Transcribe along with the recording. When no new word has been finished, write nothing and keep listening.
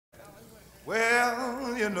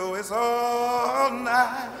Well, you know it's all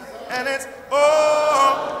night and it's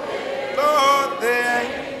all, Lord, the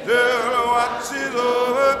angel watches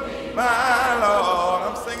over my Lord.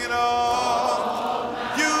 I'm singing all,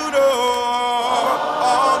 you know,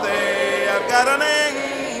 all day. I've got an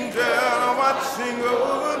angel watching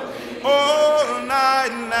over all night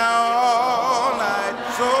now, all night.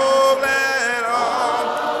 So glad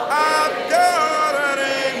I've got an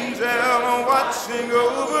angel watching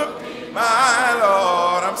over my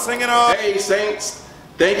Lord. I'm singing all. Hey saints,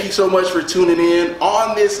 thank you so much for tuning in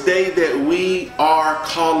on this day that we are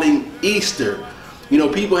calling Easter. You know,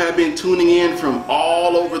 people have been tuning in from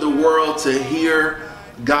all over the world to hear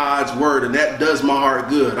God's word, and that does my heart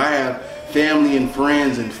good. I have family and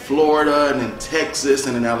friends in Florida and in Texas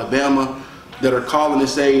and in Alabama that are calling to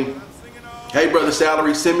say, hey Brother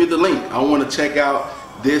Salary, send me the link. I want to check out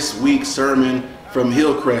this week's sermon from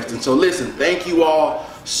Hillcrest. And so listen, thank you all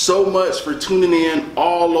so much for tuning in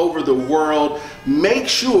all over the world. Make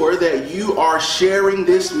sure that you are sharing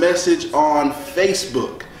this message on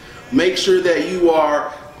Facebook. Make sure that you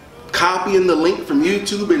are copying the link from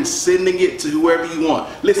YouTube and sending it to whoever you want.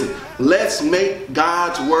 Listen, let's make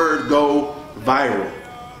God's word go viral.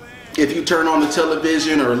 If you turn on the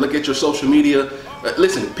television or look at your social media,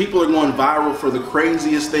 listen, people are going viral for the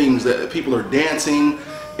craziest things. That people are dancing,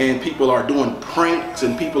 and people are doing pranks,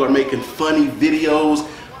 and people are making funny videos,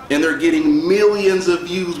 and they're getting millions of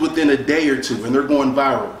views within a day or two, and they're going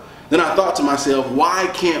viral. Then I thought to myself, why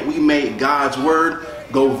can't we make God's word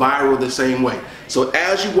go viral the same way? So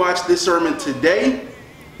as you watch this sermon today,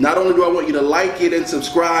 not only do I want you to like it and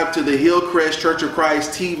subscribe to the Hillcrest Church of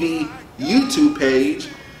Christ TV YouTube page,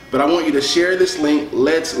 but I want you to share this link.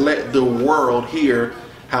 Let's let the world hear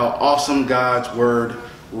how awesome God's word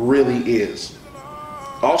really is.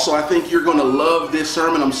 Also, I think you're going to love this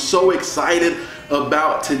sermon. I'm so excited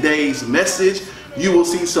about today's message. You will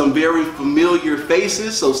see some very familiar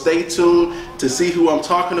faces, so stay tuned to see who I'm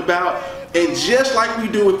talking about. And just like we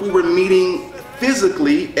do if we were meeting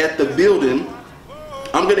physically at the building,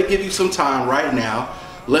 I'm going to give you some time right now.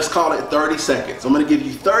 Let's call it 30 seconds. I'm going to give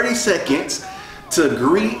you 30 seconds to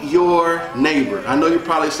greet your neighbor. I know you're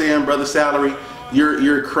probably saying, Brother Salary,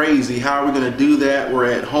 you're crazy. How are we going to do that?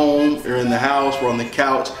 We're at home, we're in the house, we're on the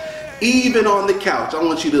couch. Even on the couch, I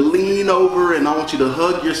want you to lean over and I want you to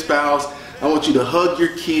hug your spouse. I want you to hug your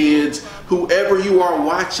kids. Whoever you are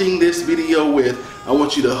watching this video with, I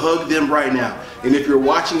want you to hug them right now. And if you're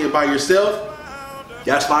watching it by yourself,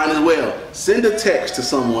 that's fine as well. Send a text to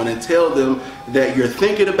someone and tell them that you're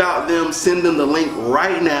thinking about them. Send them the link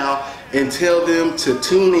right now and tell them to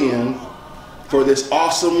tune in for this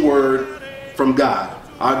awesome word from God.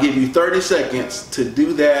 I'll give you 30 seconds to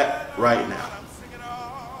do that right now.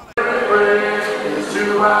 Praise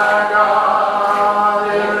to our God,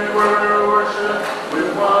 every word worship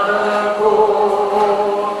with one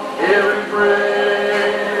accord. Every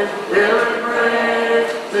praise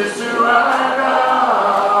is to our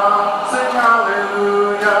God.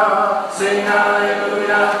 Sing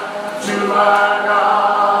hallelujah to our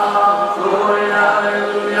God. Glory,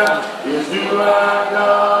 hallelujah is to our God.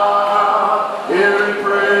 Every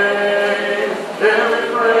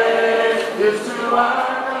praise is to our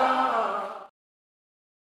God.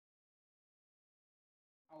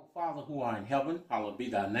 Our Father who art in heaven, hallowed be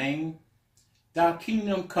thy name. Thy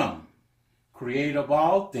kingdom come, creator of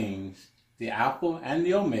all things, the Alpha and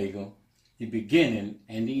the Omega, the beginning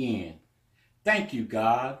and the end. Thank you,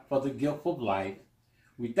 God, for the gift of life.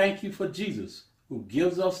 We thank you for Jesus, who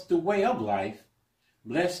gives us the way of life.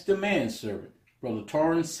 Bless the manservant, Brother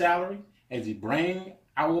Torrance Salary, as he brings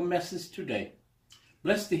our message today.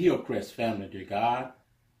 Bless the Hillcrest family, dear God.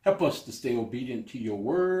 Help us to stay obedient to your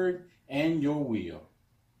word and your will.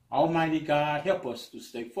 Almighty God, help us to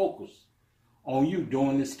stay focused on you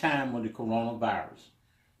during this time of the coronavirus.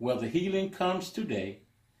 Whether healing comes today,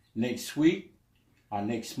 next week, or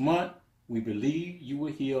next month, we believe you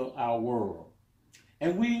will heal our world.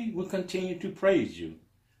 And we will continue to praise you.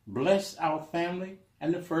 Bless our family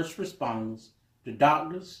and the first responders, the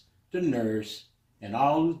doctors, the nurse, and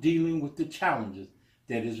all who's dealing with the challenges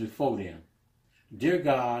that is before them. Dear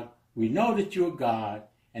God, we know that you're God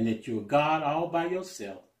and that you're God all by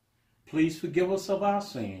yourself. Please forgive us of our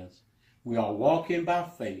sins. We are walking by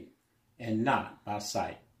faith and not by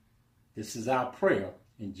sight. This is our prayer.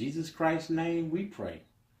 In Jesus Christ's name we pray.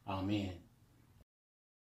 Amen.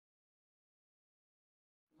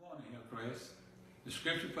 Good morning, Hillcrest. The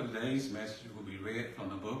scripture for today's message will be read from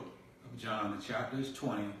the book of John, the chapter is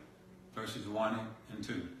 20, verses 1 and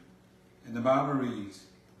 2. And the Bible reads,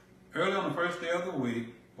 Early on the first day of the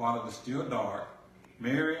week, while it was still dark,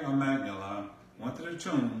 Mary of Magdala went to the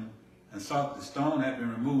tomb and saw that the stone had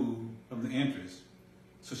been removed from the entrance.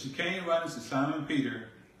 So she came running to Simon Peter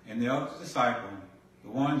and the other disciple, the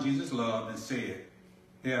one Jesus loved, and said,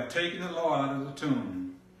 "They have taken the Lord out of the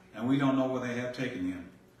tomb, and we don't know where they have taken him."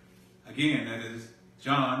 Again, that is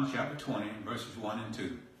John chapter 20, verses 1 and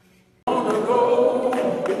 2.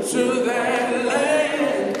 To that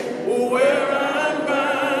land where I'm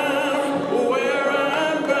bound, where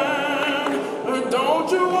I'm bound.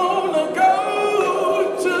 Don't you wanna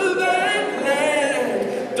go to that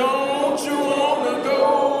land? Don't you wanna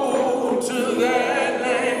go to that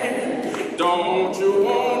land? Don't you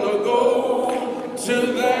wanna go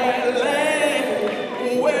to that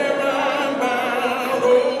land where I'm bound?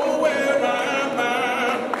 Oh, where I'm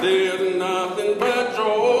bound. There's nothing but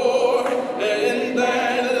joy in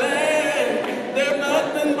that land. There's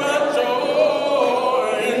nothing but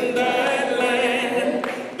joy in that land.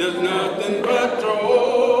 There's nothing but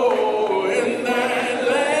joy in that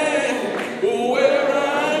land. Where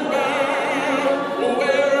I'm bound,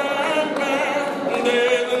 where I'm bound.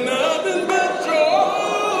 There's nothing but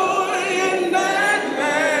joy in that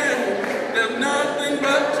land. There's nothing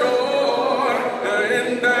but joy in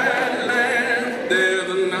that land.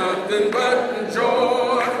 There's nothing but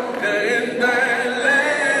joy in that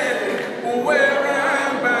land. Where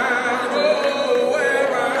I'm bound, oh, where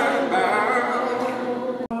I'm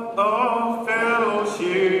bound. Oh,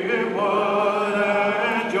 fellowship, what a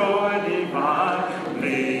joy divine,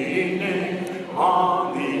 leaning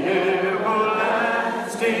on the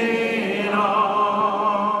everlasting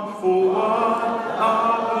arm. For what a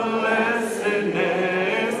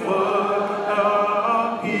blessedness, what a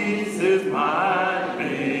peace is mine,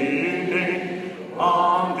 leaning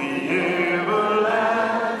on the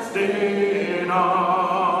everlasting arm.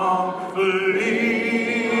 Leaning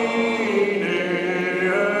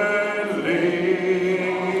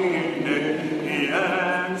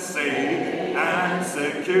and safe and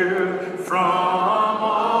secure from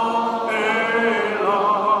all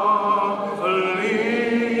alarm.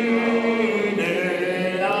 Leaning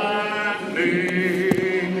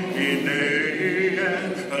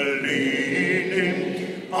and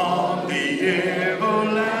leaning on the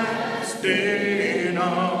everlasting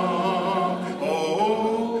arm.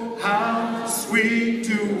 Oh, how sweet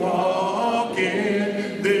to walk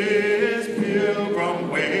in this pilgrim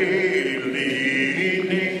way,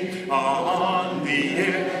 leaning on the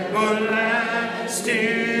everlasting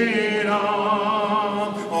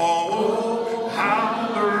arm. Oh,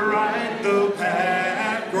 how bright the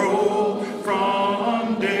path grows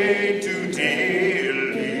from day to day,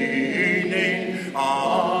 leaning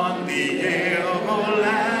on the everlasting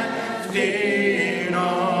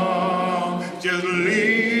arm. Just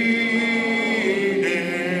leaning,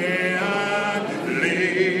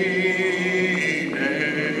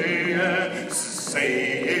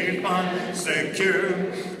 safe and secure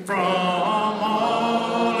from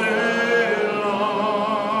all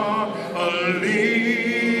alarm.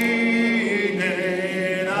 Leaning,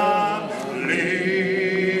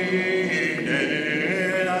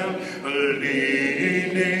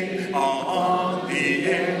 leaning on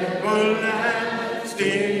the everlasting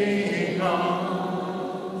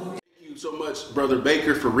arm. Thank you so much, Brother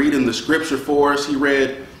Baker, for reading the scripture for us. He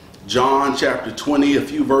read John chapter 20, a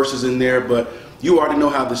few verses in there, but you already know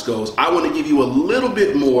how this goes. I want to give you a little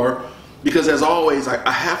bit more because, as always,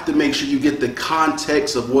 I have to make sure you get the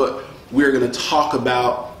context of what we're going to talk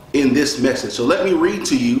about in this message. So let me read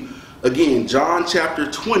to you again, John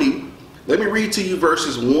chapter 20. Let me read to you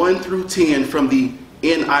verses 1 through 10 from the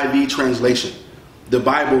NIV translation. The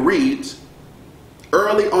Bible reads,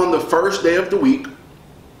 "Early on the first day of the week,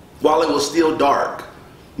 while it was still dark,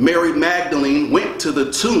 Mary Magdalene went to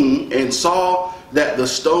the tomb and saw that the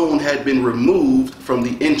stone had been removed from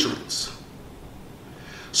the entrance.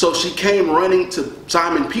 So she came running to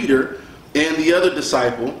Simon Peter and the other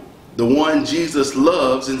disciple, the one Jesus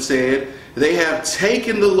loves, and said, 'They have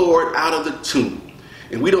taken the Lord out of the tomb,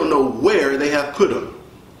 and we don't know where they have put him.'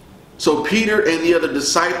 So Peter and the other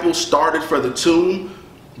disciple started for the tomb.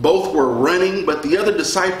 Both were running, but the other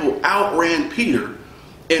disciple outran Peter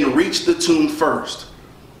and reached the tomb first.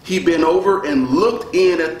 He bent over and looked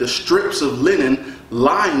in at the strips of linen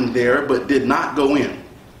lying there, but did not go in.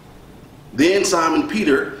 Then Simon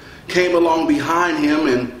Peter came along behind him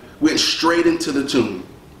and went straight into the tomb.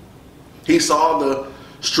 He saw the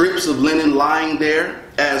strips of linen lying there,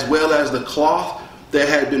 as well as the cloth that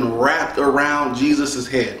had been wrapped around Jesus'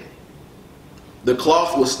 head. The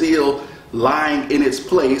cloth was still lying in its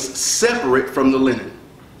place, separate from the linen.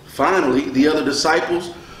 Finally, the other disciples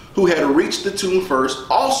who had reached the tomb first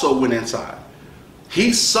also went inside.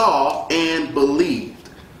 He saw and believed.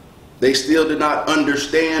 They still did not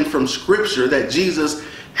understand from Scripture that Jesus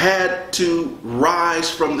had to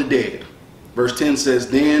rise from the dead. Verse 10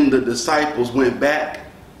 says, then the disciples went back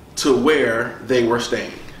to where they were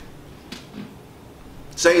staying.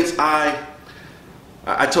 Saints, I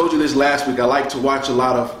told you this last week. I like to watch a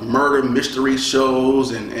lot of murder mystery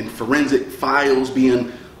shows, and Forensic Files being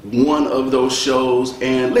one of those shows.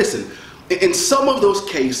 And listen, in some of those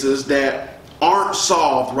cases that aren't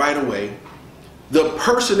solved right away, the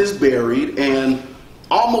person is buried and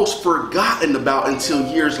almost forgotten about until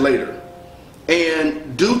years later.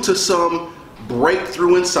 And due to some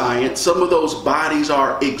breakthrough in science, some of those bodies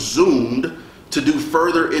are exhumed to do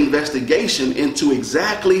further investigation into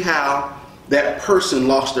exactly how that person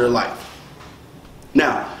lost their life.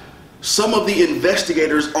 Now, some of the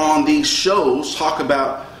investigators on these shows talk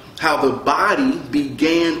about how the body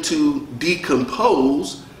began to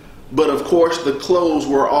decompose, but of course the clothes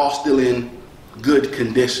were all still in good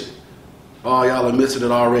condition. Oh, y'all are missing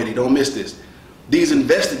it already. Don't miss this. These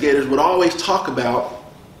investigators would always talk about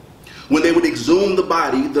when they would exhume the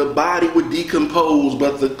body would decompose,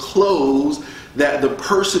 but the clothes that the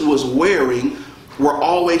person was wearing were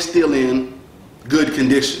always still in good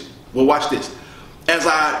condition. Well, watch this. As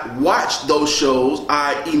I watch those shows,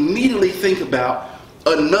 I immediately think about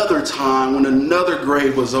another time when another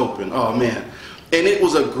grave was open. Oh, man. And it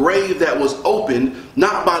was a grave that was opened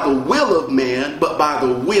not by the will of man, but by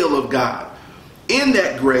the will of God. In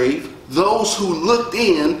that grave, those who looked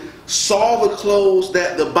in saw the clothes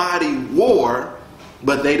that the body wore,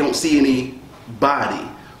 but they don't see any body.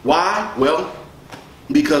 Why? Well,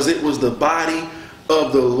 because it was the body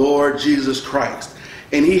of the Lord Jesus Christ.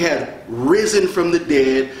 And he had risen from the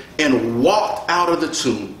dead and walked out of the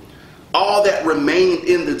tomb. All that remained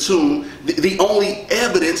in the tomb, the only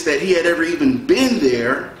evidence that he had ever even been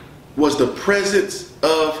there, was the presence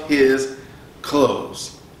of his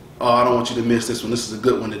clothes. Oh, I don't want you to miss this one. This is a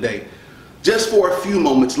good one today. Just for a few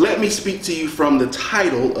moments, let me speak to you from the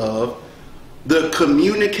title of The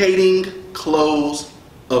Communicating Clothes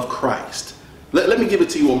of Christ. Let me give it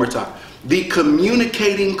to you one more time. The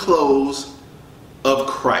Communicating Clothes of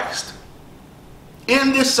Christ.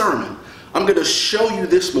 In this sermon, I'm going to show you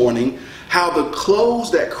this morning how the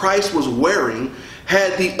clothes that Christ was wearing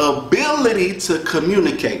had the ability to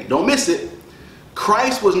communicate. Don't miss it.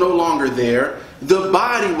 Christ was no longer there. The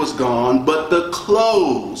body was gone, but the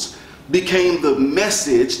clothes became the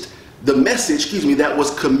message that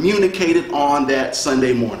was communicated on that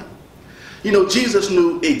Sunday morning. You know, Jesus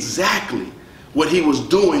knew exactly what he was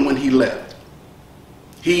doing when he left.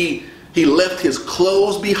 He left his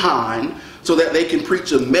clothes behind so that they can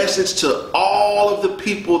preach a message to all of the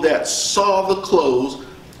people that saw the clothes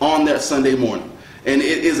on that Sunday morning. And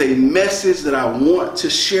it is a message that I want to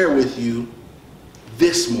share with you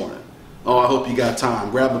this morning. Oh, I hope you got time.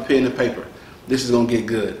 Grab a pen and paper. This is going to get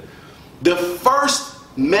good. The first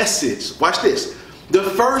message, watch this. The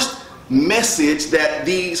first message that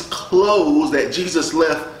these clothes that Jesus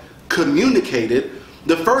left communicated,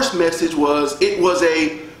 the first message was, it was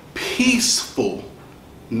a peaceful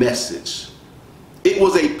message. It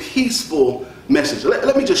was a peaceful message.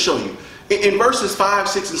 Let me just show you. In verses 5,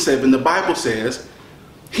 6, and 7, the Bible says,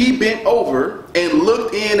 he bent over and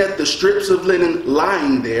looked in at the strips of linen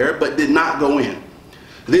lying there, but did not go in.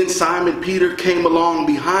 Then Simon Peter came along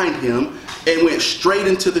behind him and went straight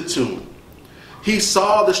into the tomb. He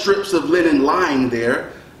saw the strips of linen lying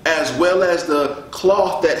there, as well as the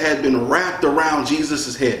cloth that had been wrapped around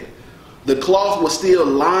Jesus' head. The cloth was still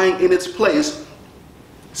lying in its place,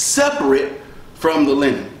 separate from the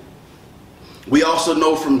linen. We also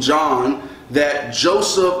know from John that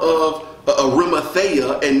Joseph of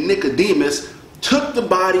Arimathea and Nicodemus took the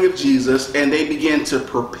body of Jesus and they began to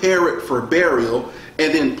prepare it for burial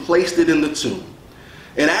and then placed it in the tomb.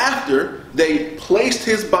 And after they placed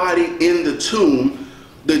his body in the tomb,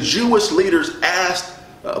 the Jewish leaders asked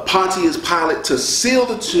Pontius Pilate to seal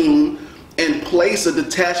the tomb and place a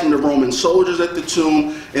detachment of Roman soldiers at the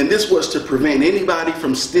tomb. And this was to prevent anybody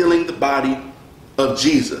from stealing the body of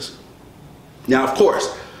Jesus. Now, of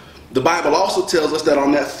course, the Bible also tells us that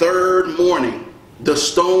on that third morning, the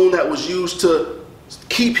stone that was used to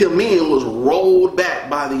keep him in was rolled back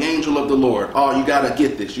by the angel of the Lord. Oh, you got to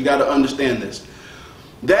get this. You got to understand this.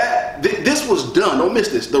 This was done. Don't miss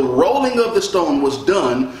this. The rolling of the stone was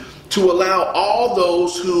done to allow all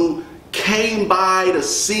those who came by to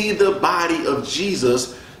see the body of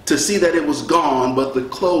Jesus to see that it was gone, but the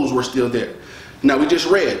clothes were still there. Now, we just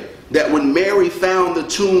read that when Mary found the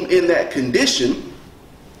tomb in that condition,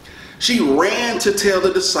 she ran to tell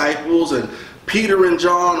the disciples, and Peter and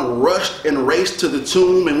John rushed and raced to the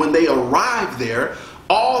tomb. And when they arrived there,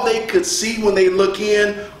 all they could see when they look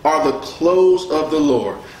in are the clothes of the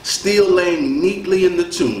Lord, still laying neatly in the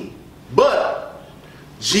tomb. But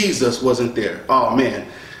Jesus wasn't there. Oh man,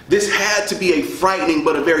 this had to be a frightening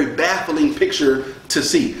but a very baffling picture to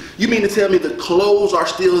see. You mean to tell me the clothes are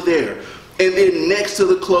still there, and then next to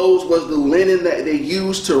the clothes was the linen that they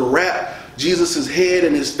used to wrap Jesus' head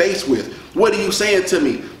and his face with? What are you saying to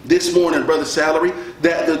me this morning, Brother Salary?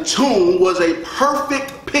 That the tomb was a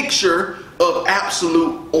perfect picture of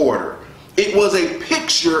absolute order. It was a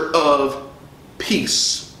picture of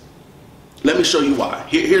peace. Let me show you why.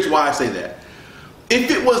 Here's why I say that. If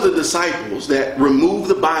it was the disciples that removed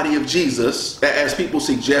the body of Jesus, as people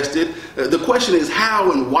suggested, the question is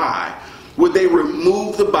how and why would they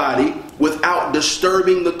remove the body without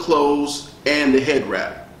disturbing the clothes and the head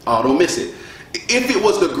wrap? Oh, don't miss it. If it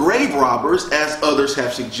was the grave robbers, as others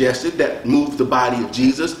have suggested, that moved the body of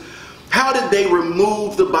Jesus, how did they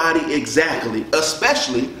remove the body exactly,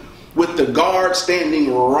 especially with the guard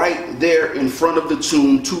standing right there in front of the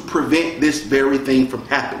tomb to prevent this very thing from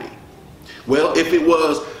happening? Well, if it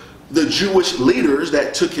was the Jewish leaders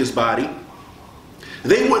that took his body,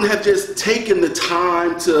 they wouldn't have just taken the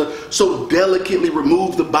time to so delicately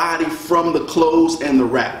remove the body from the clothes and the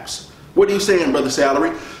wraps. What are you saying, Brother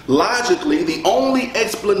Salary? Logically, the only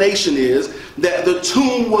explanation is that the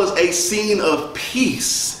tomb was a scene of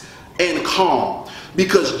peace and calm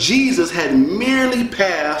because Jesus had merely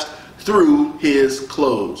passed through his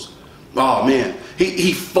clothes. Oh man,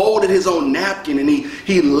 he folded his own napkin and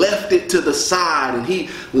he left it to the side, and he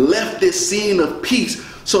left this scene of peace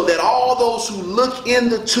so that all those who look in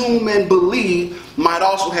the tomb and believe might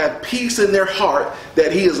also have peace in their heart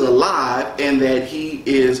that he is alive and that he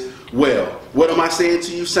is well. What am I saying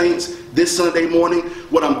to you, saints, this Sunday morning?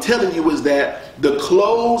 What I'm telling you is that the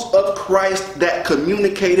clothes of Christ that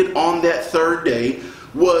communicated on that third day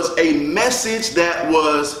was a message that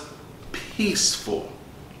was peaceful.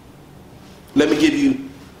 Let me give you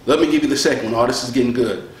the second one. Oh, this is getting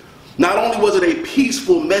good. Not only was it a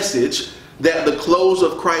peaceful message that the clothes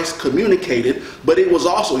of Christ communicated, but it was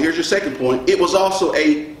also, here's your second point, it was also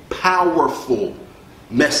a powerful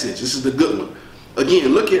message. This is the good one. Again,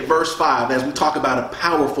 look at verse 5 as we talk about a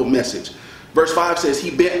powerful message. Verse 5 says,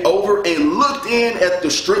 he bent over and looked in at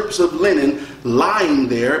the strips of linen lying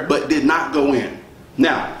there, but did not go in.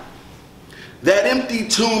 Now, that empty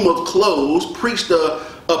tomb of clothes preached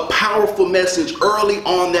a powerful message early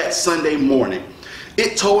on that Sunday morning.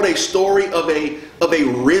 It told a story of a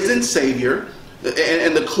risen Savior,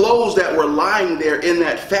 and the clothes that were lying there in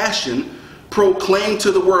that fashion proclaimed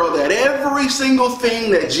to the world that every single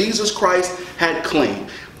thing that Jesus Christ had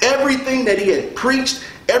claimed, everything that he had preached,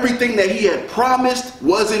 everything that he had promised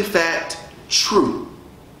was in fact true.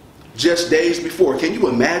 Just days before, can you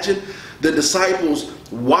imagine? The disciples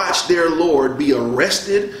watched their Lord be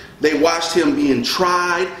arrested. They watched him being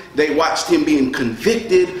tried. They watched him being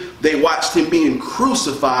convicted. They watched him being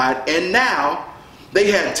crucified. And now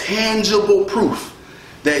they had tangible proof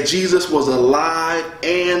that Jesus was alive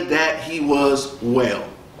and that he was well.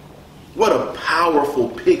 What a powerful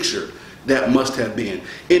picture that must have been.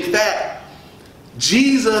 In fact,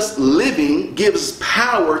 Jesus living gives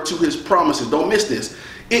power to his promises. Don't miss this.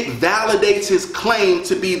 It validates his claim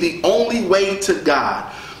to be the only way to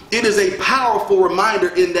God. It is a powerful reminder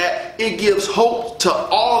in that it gives hope to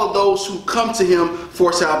all of those who come to him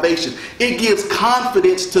for salvation. It gives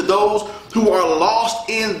confidence to those who are lost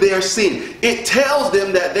in their sin. It tells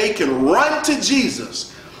them that they can run to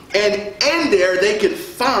Jesus, and in there they can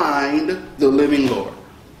find the living Lord.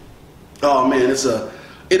 Oh man,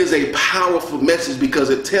 it is a powerful message because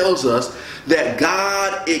it tells us that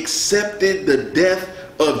God accepted the death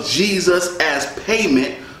of Jesus as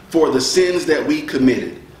payment for the sins that we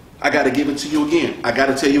committed. I got to give it to you again. I got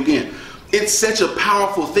to tell you again. It's such a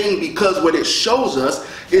powerful thing because what it shows us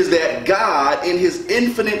is that God, in his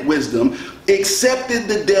infinite wisdom, accepted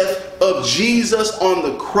the death of Jesus on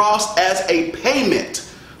the cross as a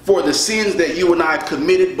payment for the sins that you and I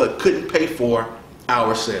committed but couldn't pay for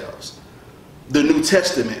ourselves. The New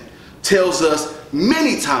Testament tells us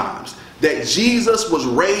many times that Jesus was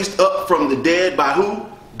raised up from the dead by who?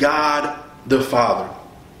 God the Father.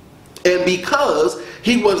 And because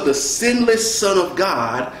he was the sinless Son of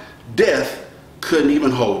God, death couldn't even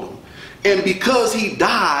hold him. And because he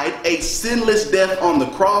died a sinless death on the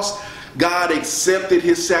cross, God accepted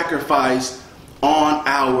his sacrifice on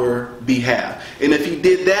our behalf. And if he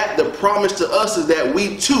did that, the promise to us is that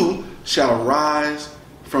we too shall rise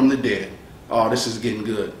from the dead. Oh, this is getting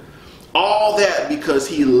good. All that because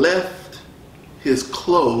he left his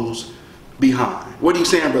clothes behind. What are you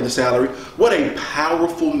saying, Brother Salary? What a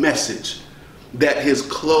powerful message that his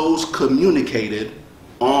clothes communicated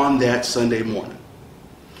on that Sunday morning?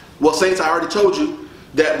 Well, saints, I already told you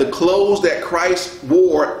that the clothes that Christ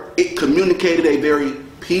wore, it communicated a very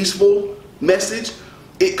peaceful message.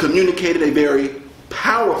 It communicated a very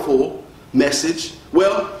powerful message.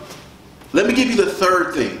 Well, let me give you the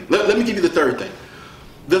third thing. Let me give you the third thing.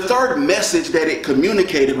 The third message that it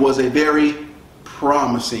communicated was a very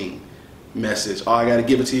promising message. Oh, I got to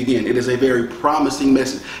give it to you again. It is a very promising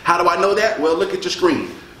message. How do I know that? Well, look at your screen.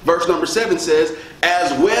 Verse number 7 says,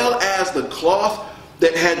 as well as the cloth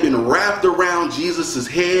that had been wrapped around Jesus's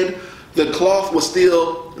head, the cloth was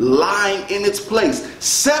still lying in its place,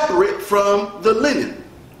 separate from the linen.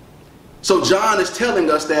 So John is telling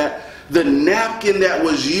us that the napkin that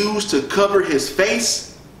was used to cover his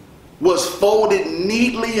face was folded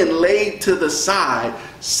neatly and laid to the side,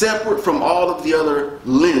 separate from all of the other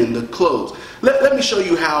linen, the clothes. Let me show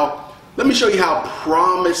you how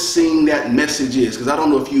promising that message is, because I don't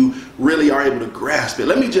know if you really are able to grasp it.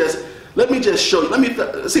 Let me just show you. Let me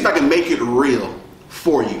see if I can make it real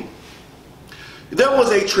for you. There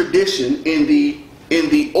was a tradition in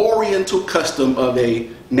the Oriental custom of a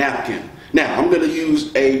napkin. Now, I'm going to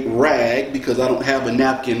use a rag because I don't have a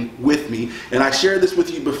napkin with me, and I shared this with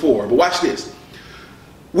you before, but watch this.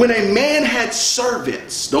 When a man had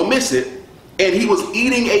servants, don't miss it, and he was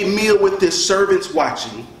eating a meal with his servants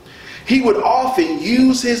watching, he would often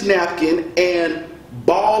use his napkin and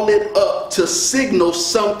ball it up to signal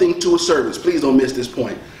something to his servants. Please don't miss this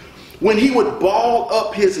point. When he would ball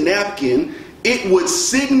up his napkin, it would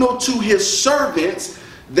signal to his servants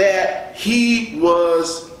that he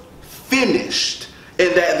was finished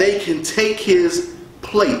and that they can take his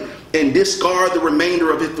plate and discard the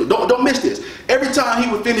remainder of his food. Don't miss this. Every time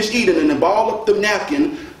he would finish eating and then ball up the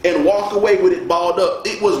napkin and walk away with it balled up,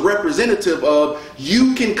 it was representative of,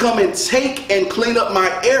 you can come and take and clean up my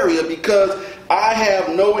area because I have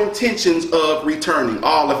no intentions of returning.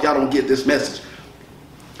 All if y'all don't get this message.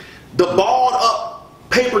 The balled up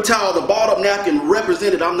paper towel, the balled up napkin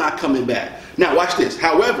represented, I'm not coming back. Now watch this.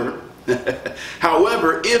 However,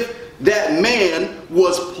 if that man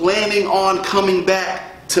was planning on coming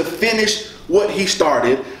back to finish what he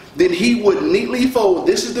started, then he would neatly fold,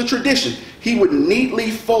 this is the tradition, he would neatly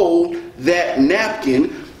fold that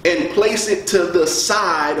napkin and place it to the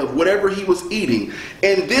side of whatever he was eating.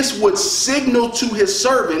 And this would signal to his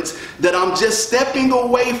servants that I'm just stepping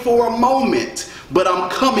away for a moment, but I'm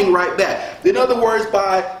coming right back. In other words,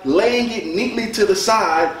 by laying it neatly to the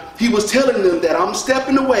side, he was telling them that I'm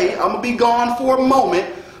stepping away, I'm going to be gone for a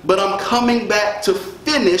moment, but I'm coming back to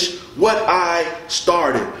finish what I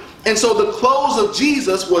started. And so the close of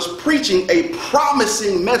Jesus was preaching a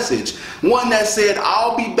promising message, one that said,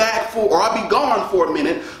 I'll be back or I'll be gone for a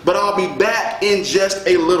minute, but I'll be back in just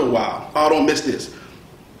a little while. Oh, don't miss this.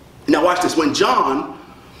 Now watch this. When John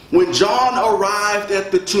arrived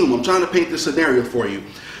at the tomb, I'm trying to paint this scenario for you.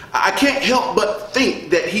 I can't help but think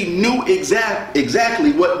that he knew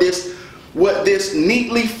exactly what this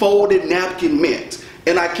neatly folded napkin meant.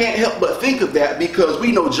 And I can't help but think of that because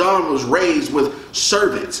we know John was raised with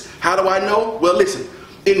servants. How do I know? Well, listen.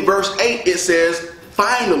 In verse 8 it says,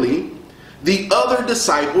 finally, the other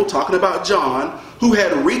disciple, talking about John, who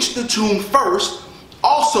had reached the tomb first,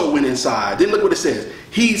 also went inside. Then look what it says.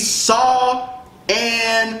 He saw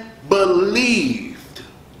and believed.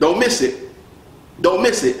 Don't miss it. Don't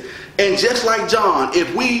miss it. And just like John,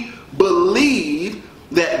 if we believe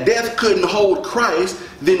that death couldn't hold Christ,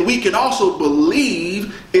 then we can also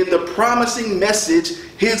believe in the promising message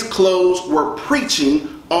his clothes were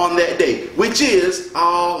preaching on that day, which is,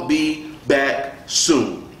 I'll be back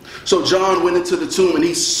soon. So John went into the tomb and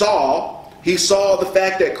he saw the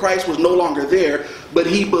fact that Christ was no longer there, but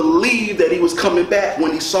he believed that he was coming back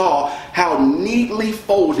when he saw how neatly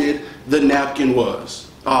folded the napkin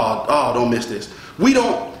was. Oh, don't miss this. We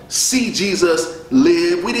don't see Jesus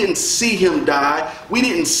live. We didn't see him die. We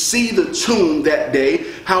didn't see the tomb that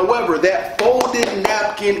day. However, that folded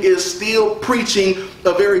napkin is still preaching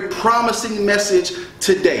a very promising message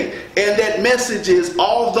today. And that message is,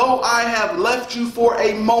 although I have left you for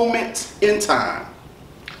a moment in time,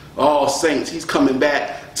 oh, saints, he's coming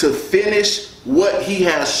back to finish what he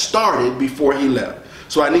has started before he left.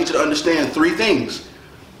 So I need you to understand three things.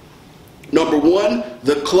 Number one,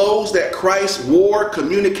 the clothes that Christ wore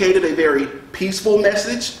communicated a very peaceful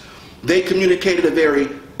message. They communicated a very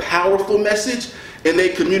powerful message. And they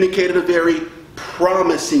communicated a very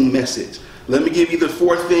promising message. Let me give you the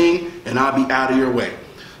fourth thing and I'll be out of your way.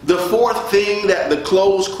 The fourth thing that the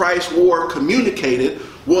clothes Christ wore communicated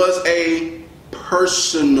was a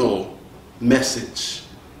personal message.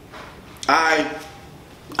 I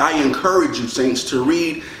encourage you, saints, to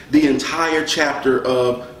read the entire chapter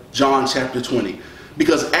of John chapter 20,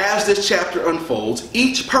 Because as this chapter unfolds,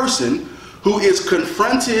 each person who is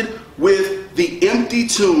confronted with the empty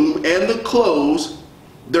tomb and the clothes,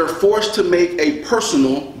 they're forced to make a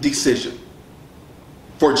personal decision.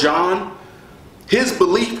 For John, his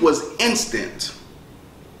belief was instant.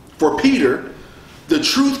 For Peter, the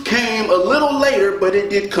truth came a little later, but it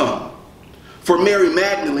did come. For Mary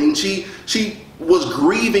Magdalene, she was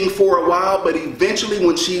grieving for a while, but eventually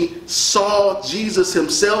when she saw Jesus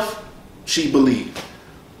himself, she believed.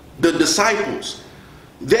 The disciples,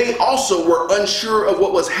 they also were unsure of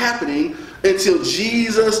what was happening until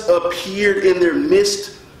Jesus appeared in their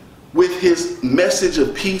midst with his message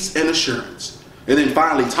of peace and assurance. And then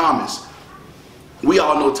finally, Thomas. We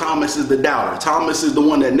all know Thomas is the doubter. Thomas is the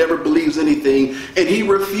one that never believes anything, and he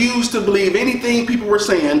refused to believe anything people were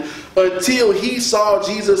saying until he saw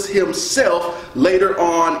Jesus himself later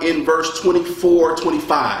on in verse 24,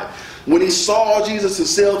 25. When he saw Jesus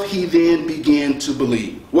himself, he then began to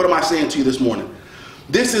believe. What am I saying to you this morning?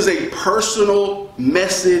 This is a personal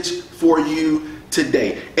message for you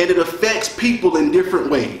today, and it affects people in different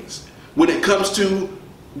ways. When it comes to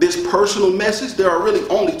this personal message, there are really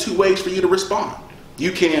only two ways for you to respond.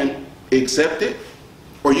 You can accept it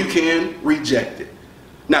or you can reject it.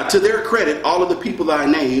 Now, to their credit, all of the people that I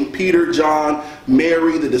named, Peter, John,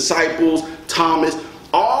 Mary, the disciples, Thomas,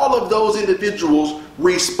 all of those individuals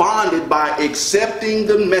responded by accepting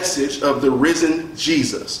the message of the risen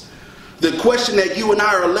Jesus. The question that you and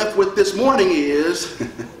I are left with this morning is,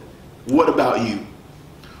 what about you?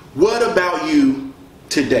 What about you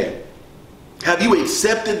today? Have you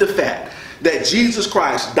accepted the fact that Jesus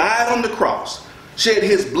Christ died on the cross, shed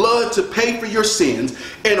his blood to pay for your sins,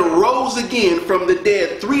 and rose again from the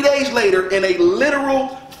dead 3 days later in a literal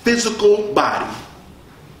physical body?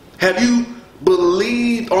 Have you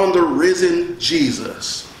believed on the risen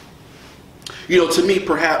Jesus? You know, to me,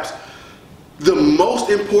 perhaps the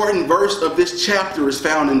most important verse of this chapter is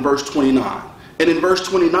found in verse 29. And in verse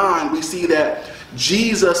 29, we see that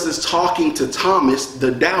Jesus is talking to Thomas,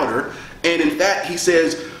 the doubter. And in fact, he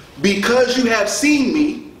says, because you have seen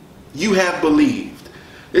me, you have believed.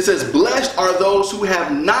 It says, blessed are those who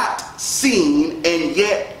have not seen and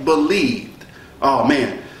yet believed. Oh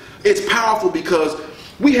man, it's powerful because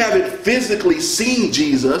we haven't physically seen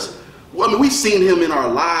Jesus. Well, I mean, we've seen him in our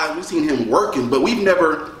lives, we've seen him working, but we've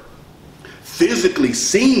never physically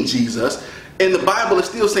seen Jesus. And the Bible is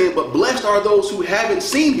still saying, but blessed are those who haven't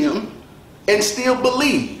seen him and still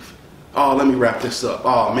believe. Oh, let me wrap this up.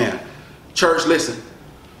 Oh man. Church, listen.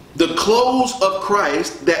 The clothes of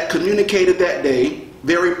Christ that communicated that day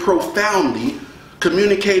very profoundly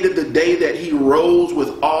communicated the day that he rose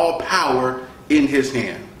with all power in his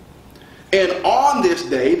hand. And on this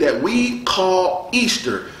day that we call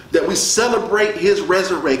Easter, that we celebrate his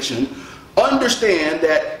resurrection, understand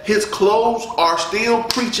that his clothes are still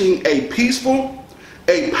preaching a peaceful,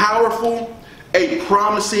 a powerful, a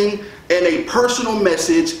promising, and a personal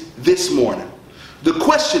message this morning. The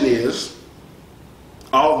question is,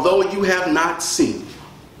 although you have not seen,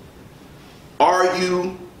 are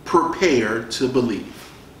you prepared to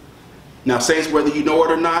believe? Now, saints, whether you know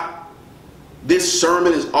it or not, this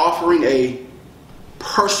sermon is offering a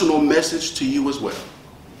personal message to you as well.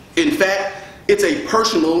 In fact, it's a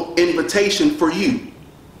personal invitation for you,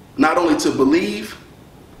 not only to believe,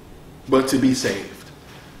 but to be saved.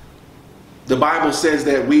 The Bible says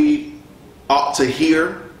that we ought to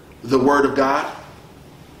hear the word of God.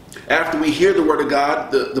 After we hear the word of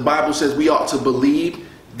God, the Bible says we ought to believe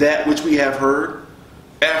that which we have heard.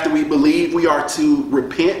 After we believe, we are to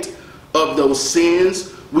repent of those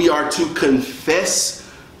sins. We are to confess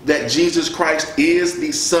that Jesus Christ is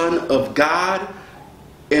the Son of God.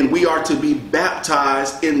 And we are to be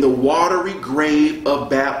baptized in the watery grave of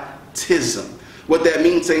baptism. What that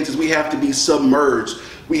means, saints, is we have to be submerged.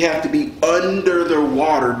 We have to be under the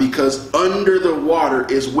water, because under the water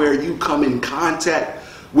is where you come in contact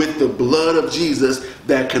with the blood of Jesus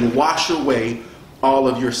that can wash away all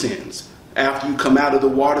of your sins. After you come out of the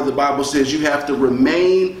water, the Bible says you have to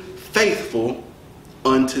remain faithful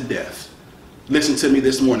unto death. Listen to me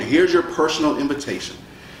this morning. Here's your personal invitation.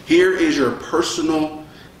 Here is your personal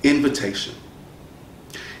invitation.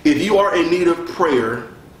 If you are in need of prayer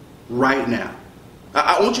right now,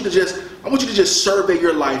 I want you to just survey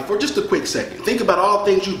your life for just a quick second. Think about all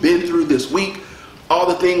things you've been through this week, all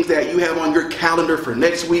the things that you have on your calendar for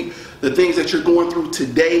next week, the things that you're going through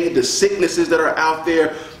today, the sicknesses that are out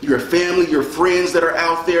there, your family, your friends that are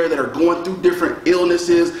out there that are going through different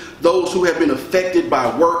illnesses, those who have been affected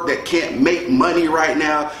by work that can't make money right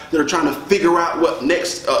now, that are trying to figure out what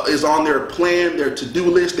next is on their plan, their to-do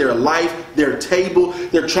list, their life, their table.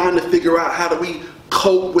 They're trying to figure out, how do we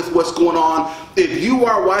cope with what's going on. If you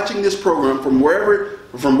are watching this program from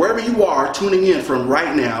wherever you are tuning in from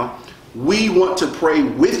right now, we want to pray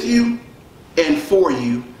with you and for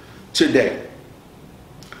you today.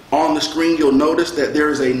 On the screen, you'll notice that there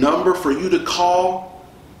is a number for you to call,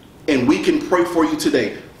 and we can pray for you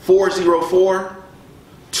today.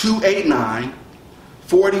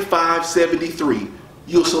 404-289-4573.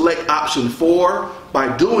 You'll select option 4.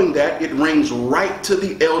 By doing that, it rings right to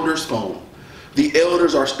the elder's phone. The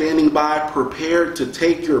elders are standing by, prepared to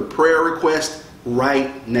take your prayer request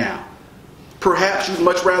right now. Perhaps you'd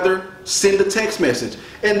much rather send a text message,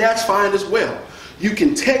 and that's fine as well. You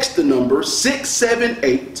can text the number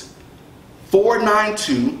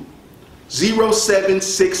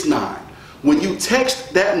 678-492-0769. When you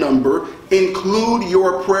text that number, include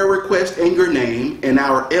your prayer request and your name, and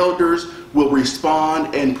our elders will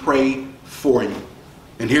respond and pray for you.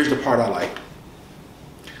 And here's the part I like.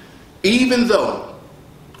 Even though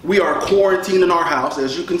we are quarantined in our house,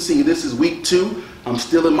 as you can see, this is week 2. I'm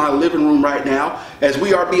still in my living room right now, as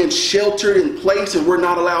we are being sheltered in place and we're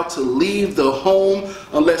not allowed to leave the home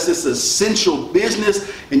unless it's essential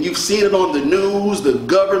business. And you've seen it on the news, the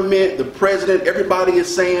government, the president, everybody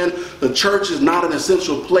is saying the church is not an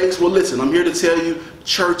essential place. Well, listen, I'm here to tell you,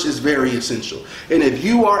 church is very essential. And if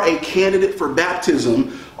you are a candidate for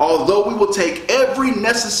baptism, although we will take every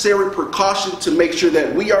necessary precaution to make sure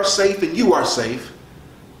that we are safe and you are safe,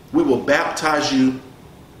 we will baptize you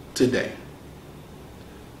today.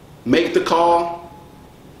 Make the call,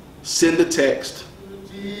 send the text,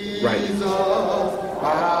 right. Jesus,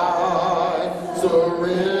 I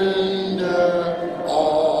surrender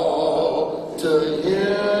all to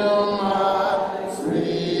Him. I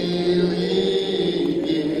freely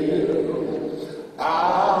give.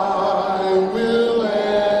 I will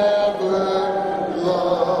ever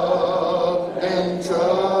love and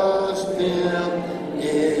trust Him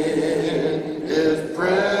in His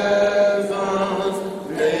presence.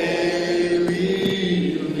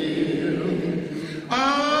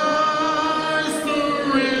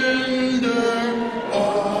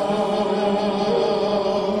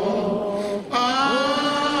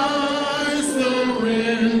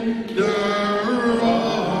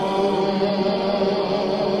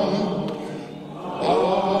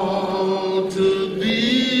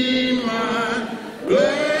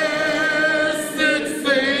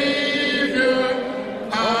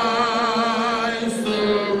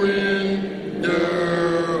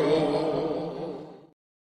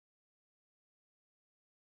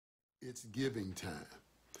 It's giving time.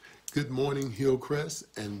 Good morning, Hillcrest,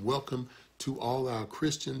 and welcome to all our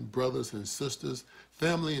Christian brothers and sisters,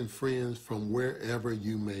 family and friends from wherever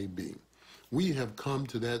you may be. We have come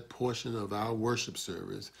to that portion of our worship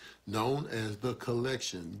service known as the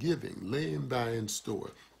collection, giving, laying by in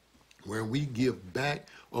store, where we give back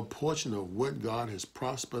a portion of what God has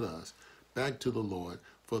prospered us back to the Lord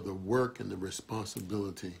for the work and the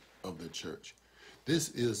responsibility of the church. This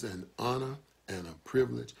is an honor and a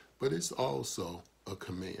privilege, but it's also a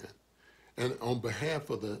command. And on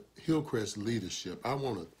behalf of the Hillcrest leadership, I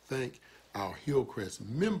want to thank our Hillcrest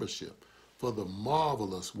membership for the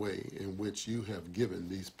marvelous way in which you have given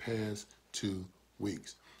these past 2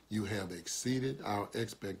 weeks. You have exceeded our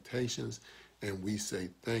expectations, and we say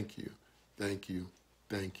thank you, thank you,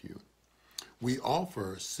 thank you. We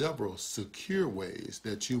offer several secure ways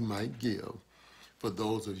that you might give. For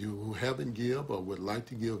those of you who haven't given or would like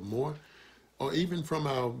to give more, or even from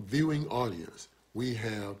our viewing audience, we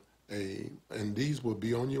have and these will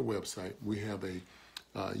be on your website, we have a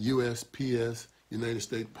USPS, United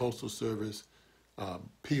States Postal Service,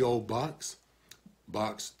 P.O. Box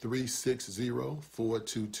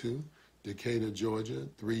 360422, Decatur, Georgia,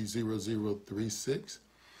 30036.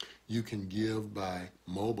 You can give by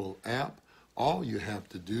mobile app. All you have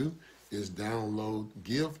to do is download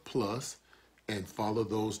Give Plus and follow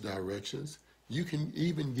those directions. You can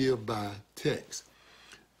even give by text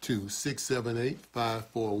to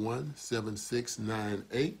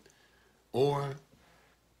 678-541-7698. Or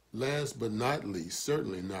last but not least,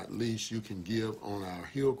 certainly not least, you can give on our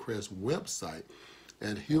Hillcrest website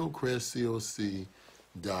at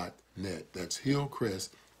hillcrestcoc.net. That's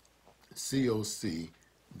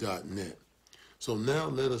hillcrestcoc.net. So now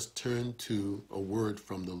let us turn to a word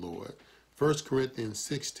from the Lord. 1 Corinthians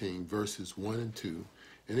 16, verses 1 and 2,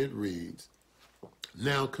 and it reads,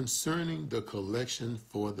 "Now concerning the collection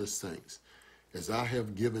for the saints, as I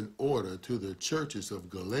have given order to the churches of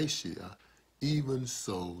Galatia, even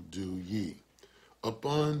so do ye.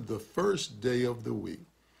 Upon the first day of the week,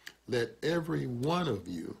 let every one of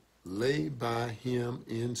you lay by him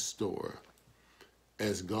in store,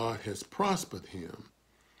 as God has prospered him,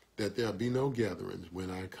 that there be no gatherings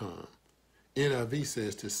when I come. NIV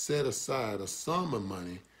says to set aside a sum of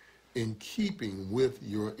money in keeping with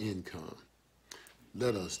your income.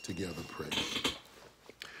 Let us together pray.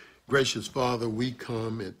 Gracious Father, we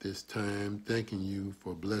come at this time thanking you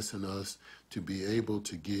for blessing us to be able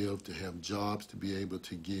to give, to have jobs to be able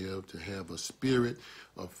to give, to have a spirit,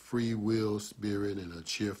 a free will spirit, and a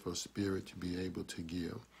cheerful spirit to be able to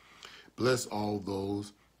give. Bless all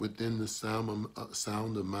those within the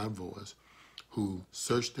sound of my voice who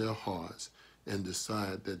search their hearts and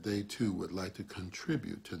decide that they too would like to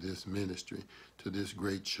contribute to this ministry, to this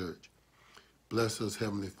great church. Bless us,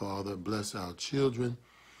 Heavenly Father. Bless our children.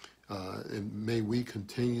 And may we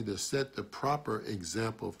continue to set the proper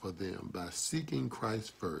example for them by seeking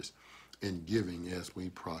Christ first and giving as we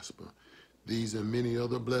prosper. These and many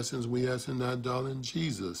other blessings we ask in our darling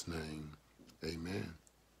Jesus' name. Amen.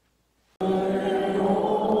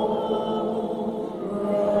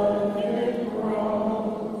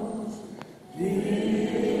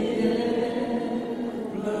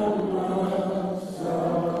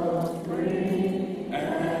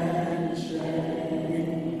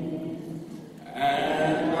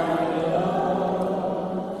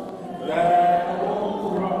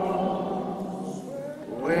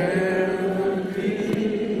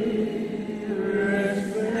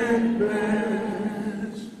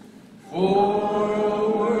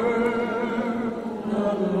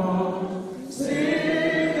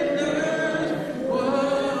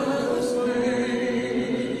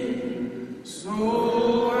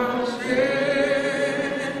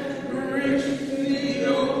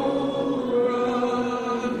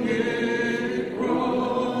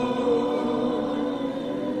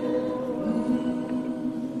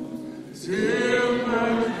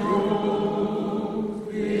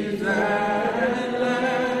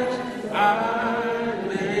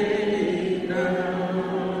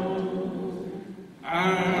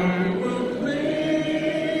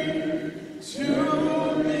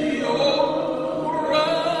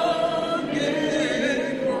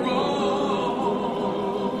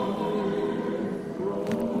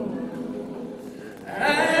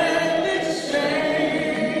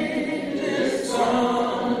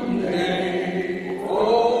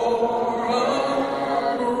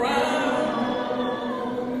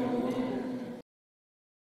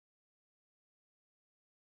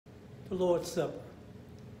 The Lord's Supper.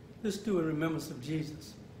 This do in remembrance of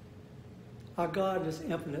Jesus. Our God in his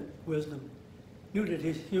infinite wisdom knew that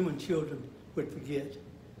his human children would forget.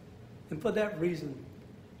 And for that reason,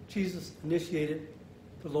 Jesus initiated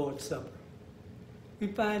the Lord's Supper. We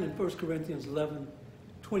find in 1 Corinthians 11,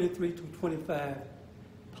 23 through 25,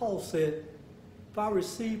 Paul said, "If I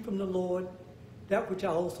received from the Lord that which I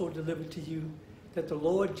also delivered to you, that the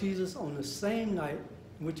Lord Jesus on the same night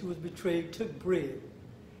in which he was betrayed took bread.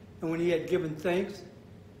 And when he had given thanks,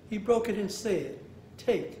 he broke it and said,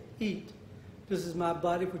 'Take, eat. This is my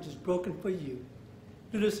body which is broken for you.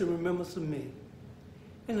 Do this in remembrance of me.'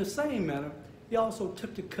 In the same manner, he also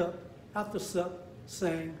took the cup after supper,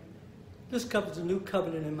 saying, 'This cup is the new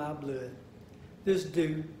covenant in my blood. This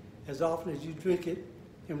do as often as you drink it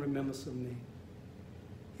in remembrance of me.'"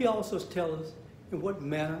 He also tells us in what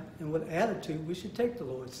manner and what attitude we should take the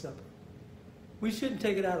Lord's Supper. We shouldn't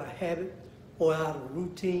take it out of habit or out of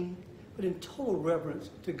routine, but in total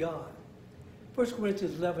reverence to God. 1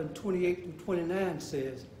 Corinthians 11, 28 through 29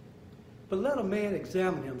 says, "But let a man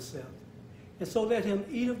examine himself, and so let him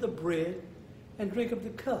eat of the bread and drink of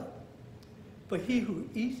the cup. For he who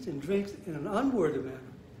eats and drinks in an unworthy manner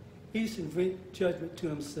eats and drinks judgment to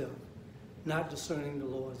himself, not discerning the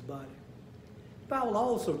Lord's body." The Bible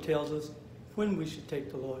also tells us when we should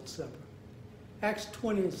take the Lord's Supper. Acts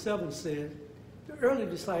 20 and 7 says, "The early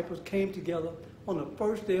disciples came together on the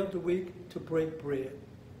first day of the week to break bread."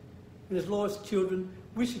 And as Lord's children,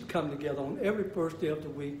 we should come together on every first day of the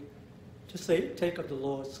week to take up the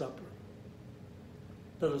Lord's Supper.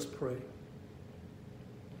 Let us pray.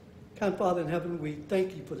 Kind Father in heaven, we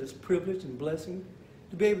thank you for this privilege and blessing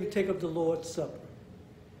to be able to take up the Lord's Supper.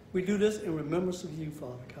 We do this in remembrance of you,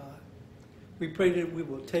 Father God. We pray that we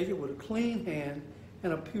will take it with a clean hand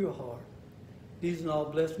and a pure heart. These and all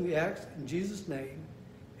blessings we ask in Jesus' name.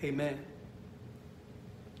 Amen.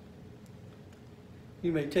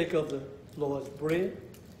 You may take of the Lord's bread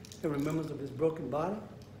in remembrance of his broken body.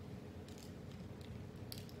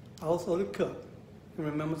 Also the cup in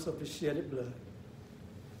remembrance of his shedded blood.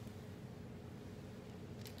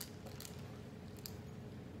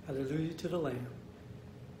 Hallelujah to the Lamb.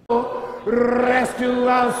 Rest to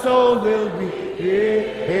our soul will be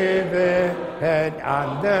heaven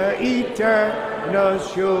on the eternal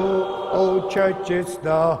shore. Oh, church, it's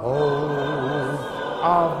the hope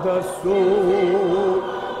of the soul.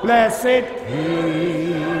 Blessed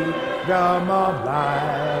kingdom of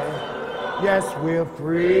life. Yes, we're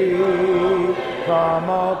free from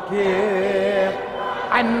all care.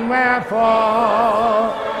 And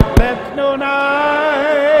wherefore let no night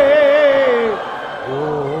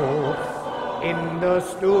oh, in the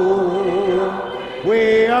storm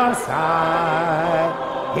we are sighing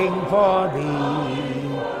for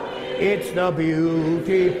thee. It's the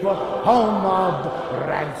beautiful home of the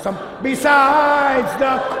ransom. Besides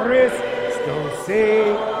the crystal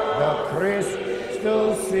sea, the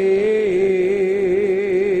crystal sea.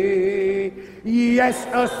 Yes,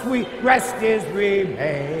 a sweet rest is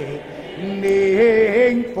remaining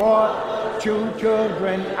for true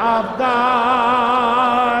children of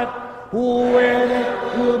God, where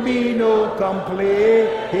there will be no complaining,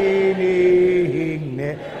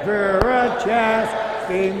 never a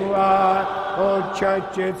chastising rod. Oh,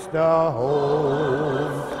 church, it's the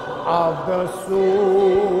home of the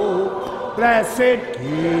soul. Blessed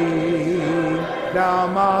kingdom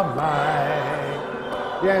of life.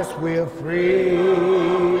 Yes, we're free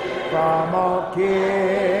from all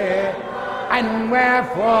care. And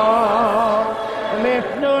wherefore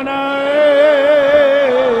lift no night.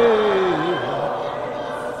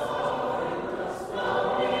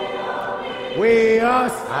 We are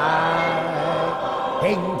sighing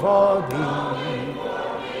for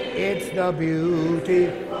thee. It's the beauty,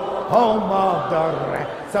 home of the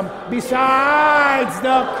ransom. Besides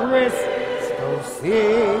the crystal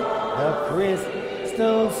sea, the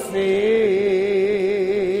crystal sea.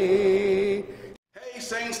 Hey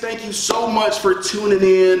Saints, thank you so much for tuning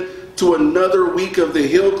in to another week of the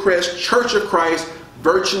Hillcrest Church of Christ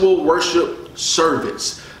virtual worship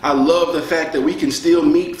service. I love the fact that we can still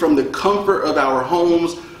meet from the comfort of our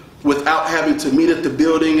homes without having to meet at the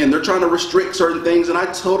building, and they're trying to restrict certain things, and I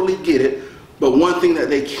totally get it. But one thing that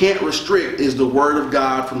they can't restrict is the Word of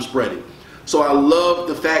God from spreading. So I love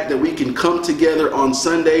the fact that we can come together on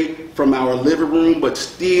Sunday from our living room, but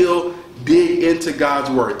still dig into God's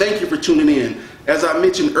Word. Thank you for tuning in. As I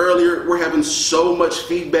mentioned earlier, we're having so much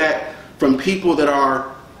feedback from people that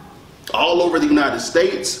are all over the United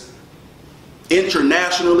States,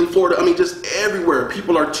 internationally, Florida, I mean just everywhere.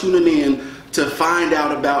 People are tuning in to find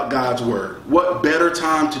out about God's Word. What better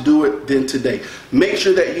time to do it than today? Make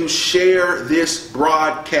sure that you share this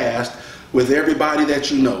broadcast with everybody that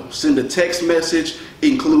you know. Send a text message,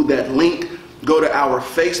 include that link. Go to our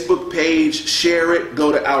Facebook page, share it.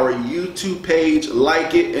 Go to our YouTube page,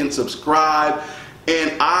 like it and subscribe.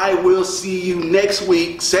 And I will see you next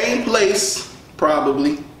week, same place,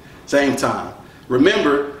 probably, same time.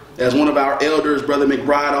 Remember, as one of our elders, Brother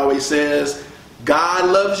McBride, always says, God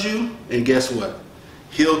loves you, and guess what?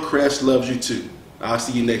 Hillcrest loves you too. I'll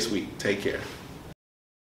see you next week. Take care.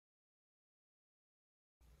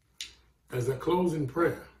 As I close in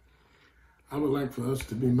prayer, I would like for us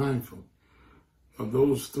to be mindful of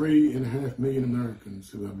those 3.5 million Americans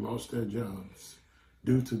who have lost their jobs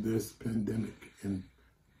due to this pandemic and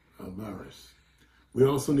virus. We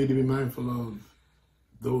also need to be mindful of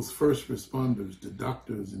those first responders, the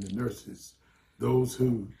doctors and the nurses, those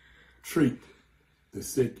who treat the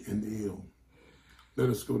sick and the ill. Let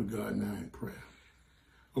us go to God now in prayer.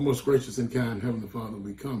 O most gracious and kind Heavenly Father,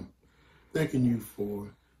 we come thanking you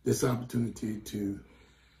for this opportunity to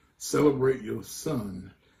celebrate your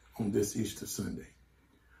Son on this Easter Sunday.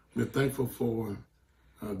 We're thankful for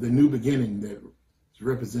the new beginning that is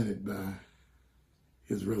represented by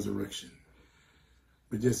his resurrection.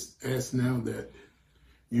 We just ask now that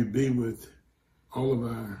you be with all of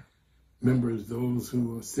our members, those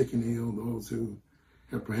who are sick and ill, those who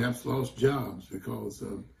have perhaps lost jobs because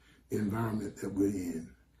of the environment that we're in.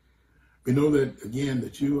 We know that, again,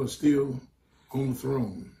 that you are still on the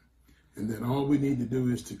throne, and that all we need to do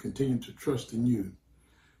is to continue to trust in you,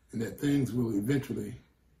 and that things will eventually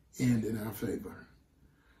end in our favor.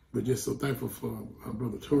 We're just so thankful for our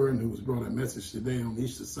brother Turin, who has brought a message today on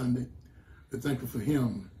Easter Sunday. We're thankful for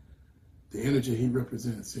him, the energy he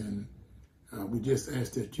represents, and we just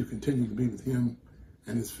ask that you continue to be with him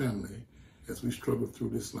and his family as we struggle through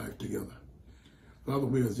this life together. Father,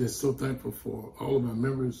 we are just so thankful for all of our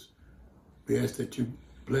members. We ask that you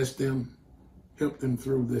bless them, help them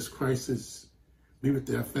through this crisis, be with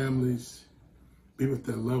their families, be with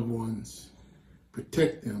their loved ones,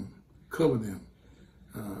 protect them, cover them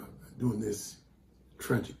during this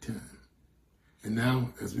tragic time. And now,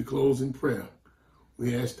 as we close in prayer,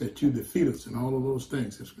 we ask that you defeat us in all of those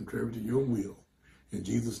things that's contrary to your will. In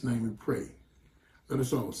Jesus' name we pray. Let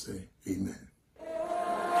us all say amen.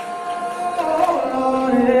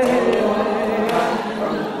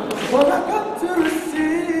 Well, I got to receive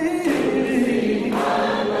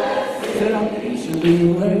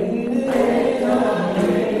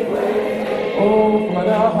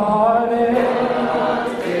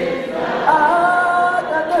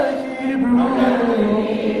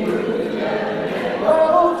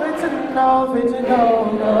prophet to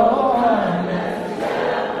know, no.